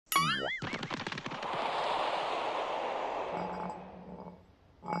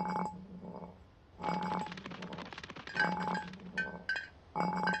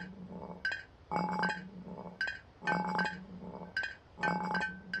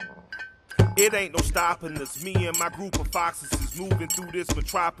It ain't no stopping us. Me and my group of foxes is moving through this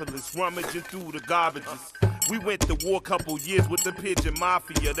metropolis, rummaging through the garbages. We went to war a couple years with the Pigeon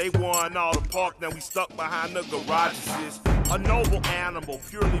Mafia. They won all the park, now we stuck behind the garages. A noble animal,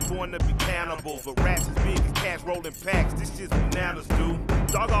 purely born to be cannibals. But rats as big as cats rolling packs, this shit's bananas, dude.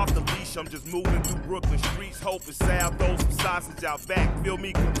 Dog off the leash, I'm just moving through Brooklyn streets. Hoping Sal throw some sausage out back, feel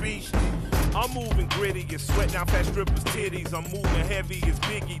me capiche? I'm moving gritty as sweat down fat strippers' titties. I'm moving heavy as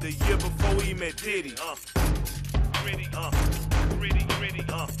Biggie the year before he met Diddy. Gritty, we're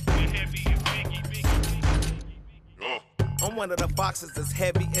heavy as Biggie. I'm one of the foxes as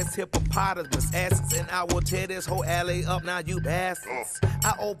heavy as hippopotamus asses, and I will tear this whole alley up, now you bastards.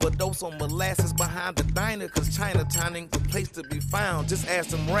 I overdose on molasses behind the diner, cause Chinatown ain't the place to be found. Just ask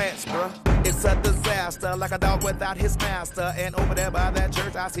them rats, bruh. It's a disaster, like a dog without his master. And over there by that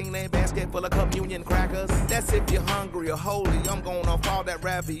church, I seen a basket full of communion crackers. That's if you're hungry or holy. I'm gonna fall that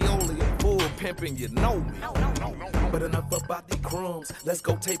ravioli and full pimpin', you know me. But enough about the crumbs, let's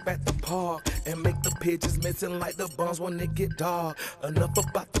go tape at the park and make the pigeons missing like the bums when they get dark. Enough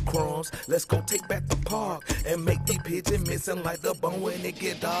about the crumbs, let's go take back the park and make the pigeon missing like the bum when it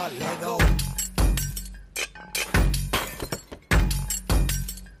get dark. Let go.